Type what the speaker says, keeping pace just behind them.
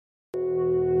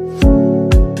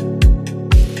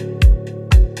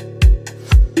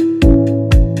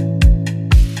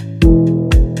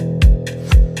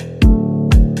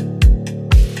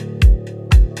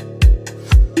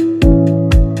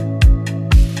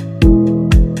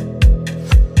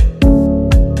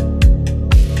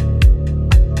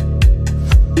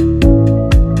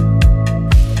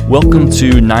Welcome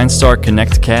to 9-Star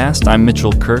Connect Cast. I'm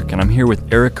Mitchell Kirk, and I'm here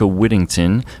with Erika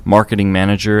Whittington, Marketing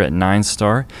Manager at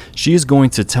 9-Star. She is going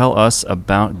to tell us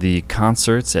about the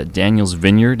concerts at Daniel's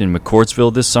Vineyard in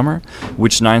McCordsville this summer,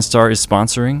 which 9-Star is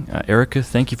sponsoring. Erika,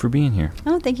 thank you for being here.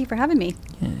 Oh, thank you for having me.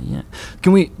 Yeah.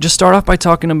 Can we just start off by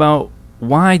talking about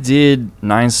why did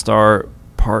 9-Star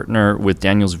partner with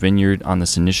Daniel's Vineyard on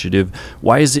this initiative?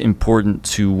 Why is it important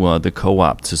to the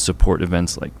co-op to support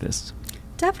events like this?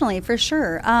 Definitely, for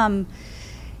sure.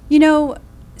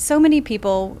 So many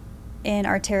people in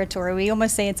our territory, we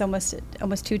almost say it's almost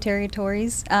two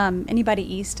territories. Anybody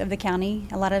east of the county,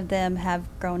 a lot of them have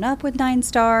grown up with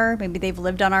 9-Star. Maybe they've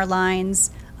lived on our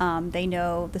lines. They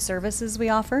know the services we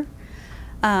offer.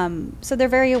 So they're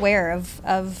very aware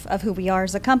of who we are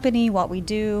as a company, what we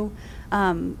do.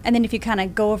 And then if you kind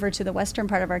of go over to the western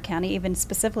part of our county, even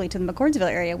specifically to the McCordsville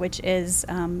area, which is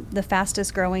the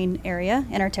fastest growing area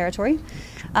in our territory,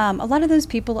 a lot of those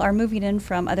people are moving in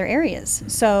from other areas.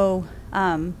 So,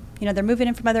 they're moving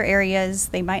in from other areas.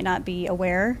 They might not be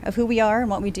aware of who we are and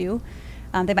what we do.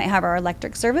 They might have our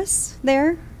electric service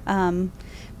there.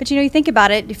 But, you think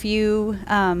about it, if you're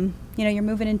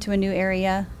moving into a new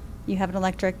area, you have an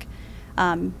electric,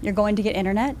 you're going to get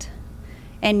internet,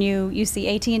 and you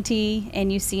see AT&T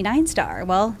and you see 9-Star.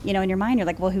 Well, in your mind, you're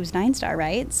like, well, who's 9-Star,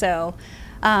 right? So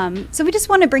we just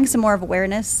want to bring some more of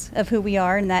awareness of who we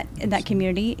are in that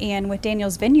community. And with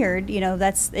Daniel's Vineyard,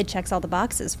 it checks all the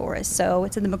boxes for us. So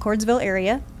it's in the McCordsville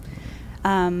area.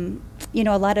 A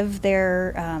lot of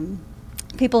their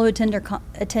people who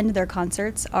attend their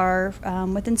concerts are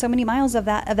within so many miles of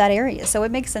that area. So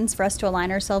it makes sense for us to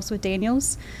align ourselves with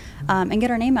Daniel's and get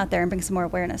our name out there and bring some more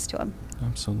awareness to them.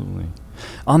 Absolutely.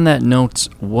 On that note,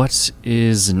 what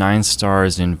is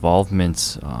 9-Star's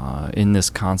involvement in this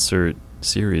concert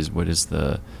series? What is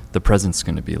the presence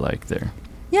going to be like there?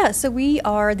 Yeah, so we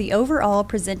are the overall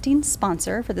presenting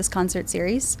sponsor for this concert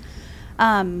series.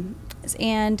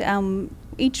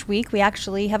 Each week we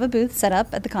actually have a booth set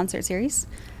up at the concert series.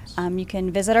 You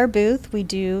can visit our booth. We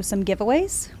do some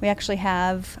giveaways. We actually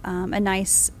have a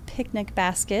nice picnic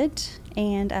basket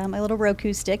and a little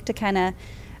Roku stick to kind of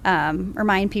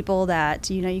remind people that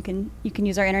you can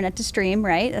use our internet to stream,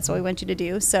 right? That's what we want you to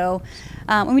do. So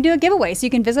when we do a giveaway, so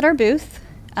you can visit our booth,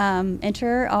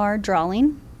 enter our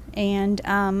drawing, and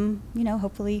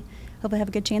hopefully have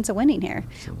a good chance of winning here.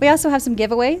 Absolutely. We also have some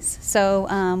giveaways. So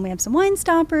we have some wine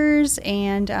stoppers,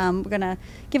 and we're going to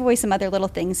give away some other little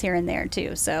things here and there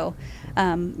too. So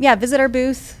visit our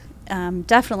booth.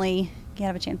 Definitely you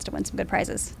have a chance to win some good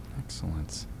prizes.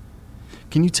 Excellent.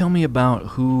 Can you tell me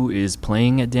about who is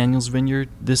playing at Daniel's Vineyard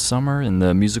this summer and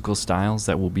the musical styles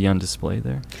that will be on display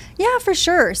there? Yeah, for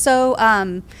sure. So,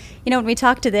 when we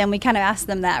talk to them, we kind of ask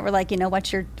them that. We're like,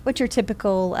 what's your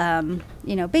typical,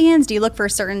 bands? Do you look for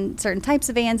certain types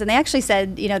of bands? And they actually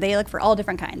said, they look for all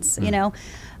different kinds,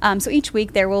 So each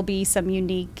week there will be some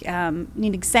unique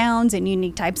sounds and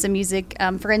unique types of music.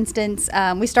 For instance,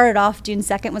 we started off June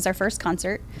 2nd was our first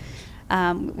concert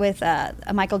with a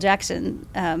Michael Jackson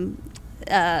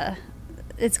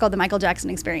it's called the Michael Jackson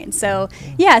Experience. So,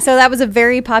 so that was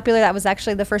that was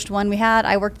actually the first one we had.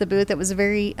 I worked the booth. It was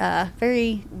very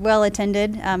well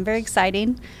attended, very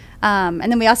exciting. And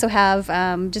then we also have,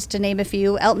 just to name a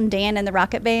few, Elton Dan and the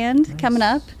Rocket Band coming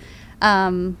up.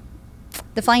 The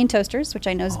Flying Toasters, which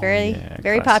I know is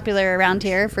very popular around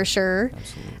here for sure.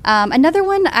 Another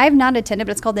one I've not attended,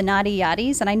 but it's called the Naughty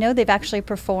Yachties, and I know they've actually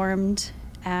performed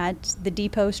at the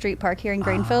Depot Street Park here in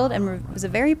Greenfield, and was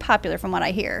very popular from what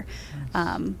I hear.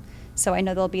 So I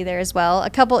know they'll be there as well.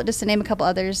 Just to name a couple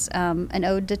others, an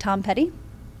ode to Tom Petty.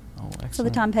 Oh, excellent. So the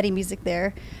Tom Petty music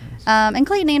there. And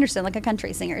Clayton Anderson, like a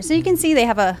country singer. So you can see they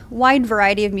have a wide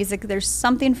variety of music. There's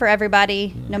something for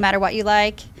everybody, no matter what you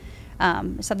like.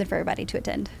 There's something for everybody to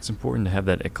attend. It's important to have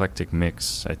that eclectic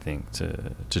mix, I think,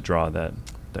 to draw that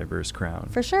diverse crowd.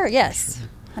 For sure, yes.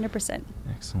 100%.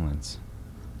 Excellent.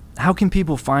 How can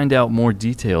people find out more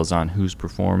details on who's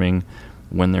performing,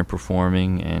 when they're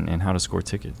performing, and how to score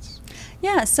tickets?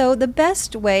 Yeah, so the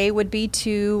best way would be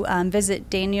to visit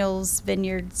Daniel's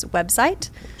Vineyard's website.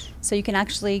 So you can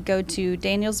actually go to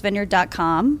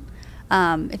danielsvineyard.com.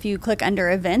 If you click under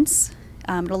events,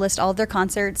 it'll list all of their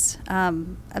concerts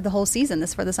of the whole season.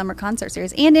 This for the summer concert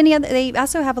series, and any other. They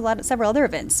also have several other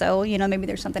events. So maybe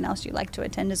there's something else you'd like to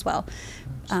attend as well.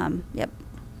 Yep.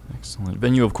 Excellent.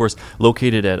 Venue, of course,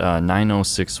 located at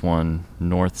 9061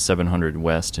 North 700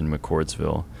 West in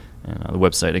McCordsville. And the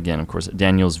website, again, of course,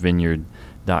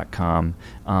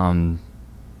 danielsvineyard.com.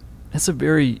 It's a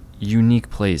very unique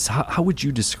place. How would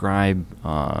you describe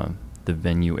the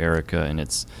venue, Erika, and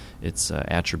its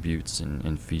attributes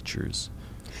and features?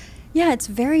 Yeah, it's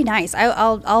very nice.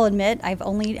 I'll admit I've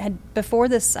only had before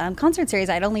this concert series.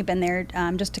 I'd only been there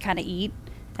just to kind of eat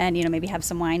and maybe have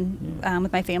some wine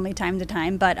with my family time to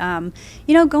time. But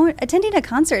attending a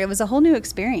concert, it was a whole new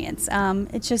experience.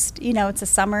 It's just it's a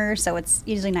summer, so it's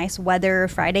usually nice weather.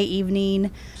 Friday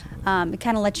evening, it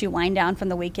kind of lets you wind down from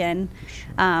the weekend.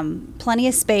 Plenty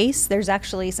of space. There's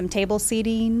actually some table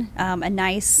seating, a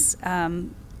nice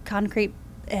concrete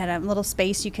and a little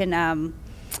space you can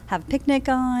have a picnic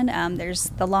on. There's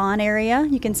the lawn area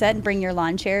you can sit and bring your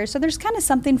lawn chairs. So there's kind of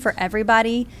something for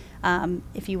everybody.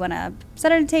 If you want to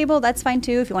sit at a table, that's fine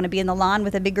too. If you want to be in the lawn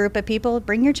with a big group of people,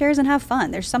 bring your chairs and have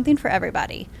fun. There's something for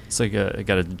everybody. It's like it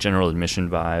got a general admission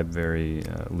vibe, very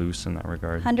loose in that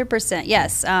regard. 100%,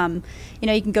 yes.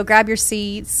 You can go grab your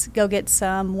seats, go get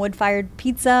some wood-fired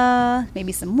pizza,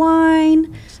 maybe some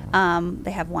wine.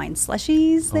 They have wine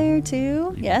slushies there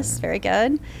too. Yes, very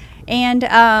good. And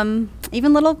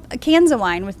even little cans of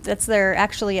wine. That's their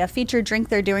actually a featured drink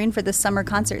they're doing for the summer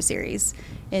concert series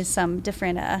is some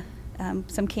different,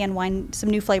 some canned wine, some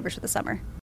new flavors for the summer.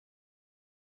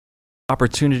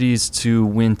 Opportunities to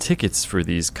win tickets for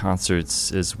these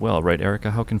concerts as well, right,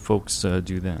 Erika? How can folks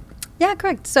do that? Yeah,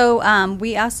 correct. So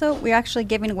we're actually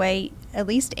giving away at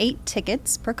least 8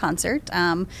 tickets per concert.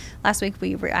 Last week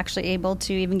we were actually able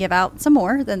to even give out some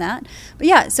more than that. But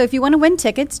yeah, so if you want to win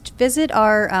tickets, visit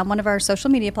our one of our social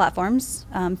media platforms,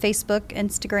 Facebook,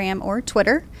 Instagram, or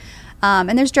Twitter.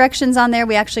 And there's directions on there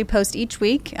we actually post each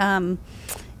week.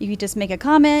 You just make a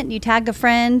comment, you tag a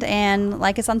friend, and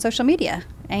like us on social media.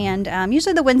 And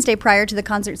usually the Wednesday prior to the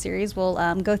concert series, we'll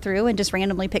go through and just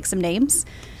randomly pick some names.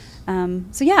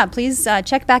 So yeah, please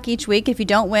check back each week. If you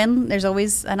don't win, there's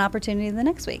always an opportunity the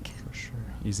next week. For sure.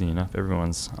 Easy enough.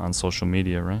 Everyone's on social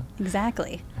media, right?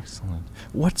 Exactly. Excellent.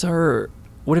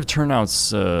 What have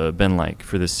turnouts been like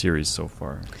for this series so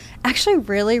far? Actually,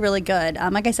 really, really good.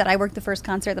 Like I said, I worked the first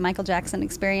concert at the Michael Jackson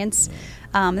Experience.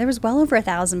 There was well over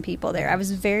 1,000 people there. I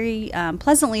was very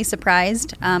pleasantly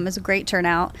surprised. It was a great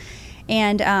turnout.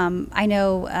 And I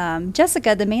know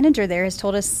Jessica, the manager there, has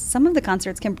told us some of the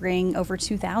concerts can bring over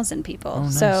 2,000 people. Oh,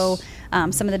 nice. So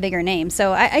some of the bigger names.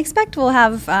 So I expect we'll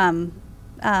have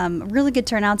really good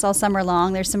turnouts all summer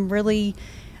long. There's some really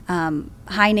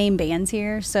high-name bands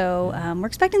here. So we're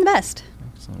expecting the best.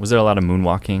 Was there a lot of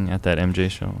moonwalking at that MJ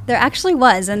show? There actually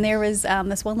was, and there was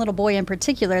this one little boy in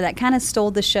particular that kind of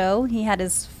stole the show. He had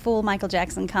his full Michael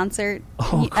Jackson concert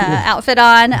outfit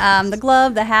on, the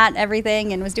glove, the hat,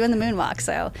 everything, and was doing the moonwalk.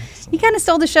 So he kind of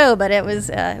stole the show, but it was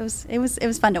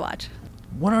fun to watch.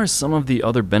 What are some of the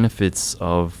other benefits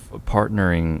of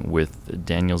partnering with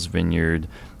Daniel's Vineyard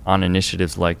on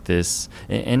initiatives like this,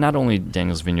 and not only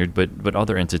Daniel's Vineyard, but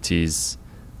other entities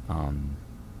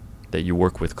that you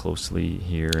work with closely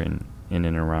here in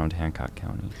and around Hancock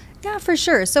County? Yeah, for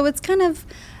sure. So it's kind of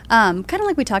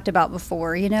like we talked about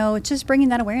before. It's just bringing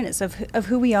that awareness of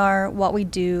who we are, what we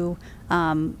do.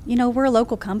 We're a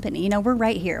local company. We're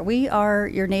right here. We are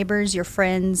your neighbors, your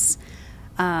friends.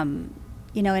 And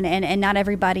not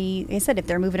everybody. Like I said, if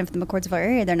they're moving in from the McCordsville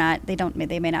area,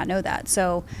 they may not know that.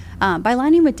 So by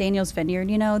aligning with Daniel's Vineyard,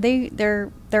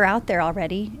 they're out there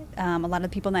already. A lot of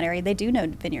people in that area, they do know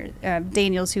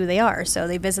Daniel's who they are. So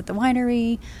they visit the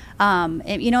winery.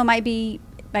 It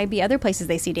might be other places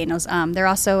they see Daniel's. They're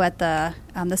also at the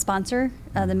sponsor,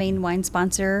 the main wine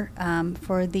sponsor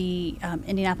for the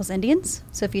Indianapolis Indians.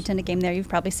 So if you attend a game there, you've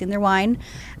probably seen their wine.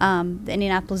 The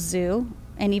Indianapolis Zoo.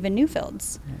 And even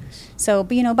Newfields. Nice. So,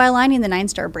 by aligning the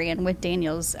 9-Star brand with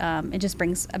Daniel's, it just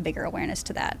brings a bigger awareness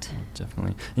to that. Oh,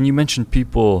 definitely. And you mentioned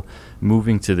people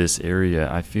moving to this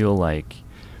area. I feel like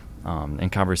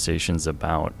in conversations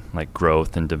about like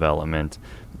growth and development,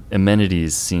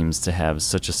 amenities seems to have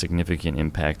such a significant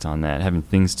impact on that. Having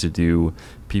things to do,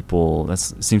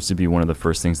 that seems to be one of the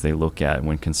first things they look at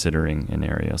when considering an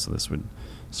area. So this would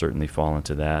certainly fall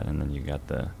into that. And then you got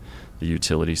the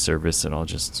utility service.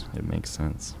 It makes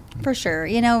sense. For sure.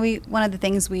 One of the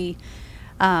things we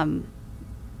being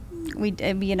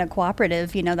a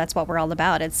cooperative, that's what we're all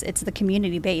about. It's the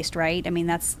community based, right? I mean,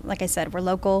 that's, like I said, we're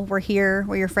local, we're here,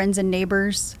 we're your friends and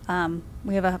neighbors.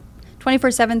 We have a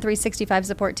 24/7, 365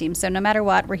 support team. So no matter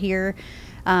what, we're here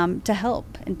to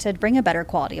help and to bring a better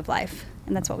quality of life.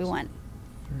 And that's what we want.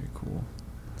 Very cool.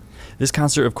 This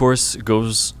concert, of course,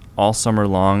 goes all summer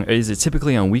long. Is it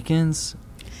typically on weekends?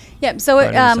 Yep,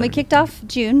 so we kicked off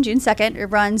June 2nd. It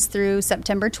runs through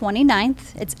September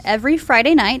 29th. It's every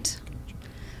Friday night.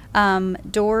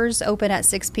 Doors open at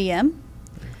 6 p.m.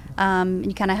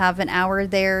 You kind of have an hour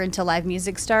there until live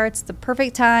music starts. The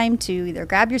perfect time to either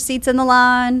grab your seats in the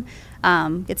lawn,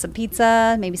 get some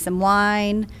pizza, maybe some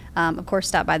wine. Of course,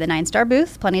 stop by the 9-Star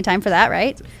booth. Plenty of time for that,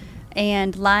 right?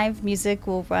 And live music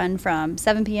will run from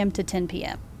 7 p.m. to 10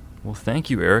 p.m. Well, thank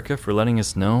you, Erika, for letting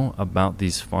us know about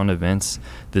these fun events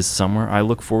this summer. I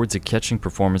look forward to catching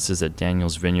performances at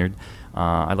Daniel's Vineyard.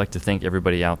 I'd like to thank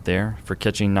everybody out there for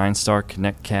catching 9-Star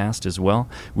Connect Cast as well.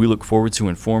 We look forward to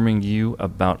informing you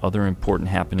about other important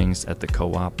happenings at the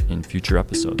co-op in future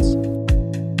episodes.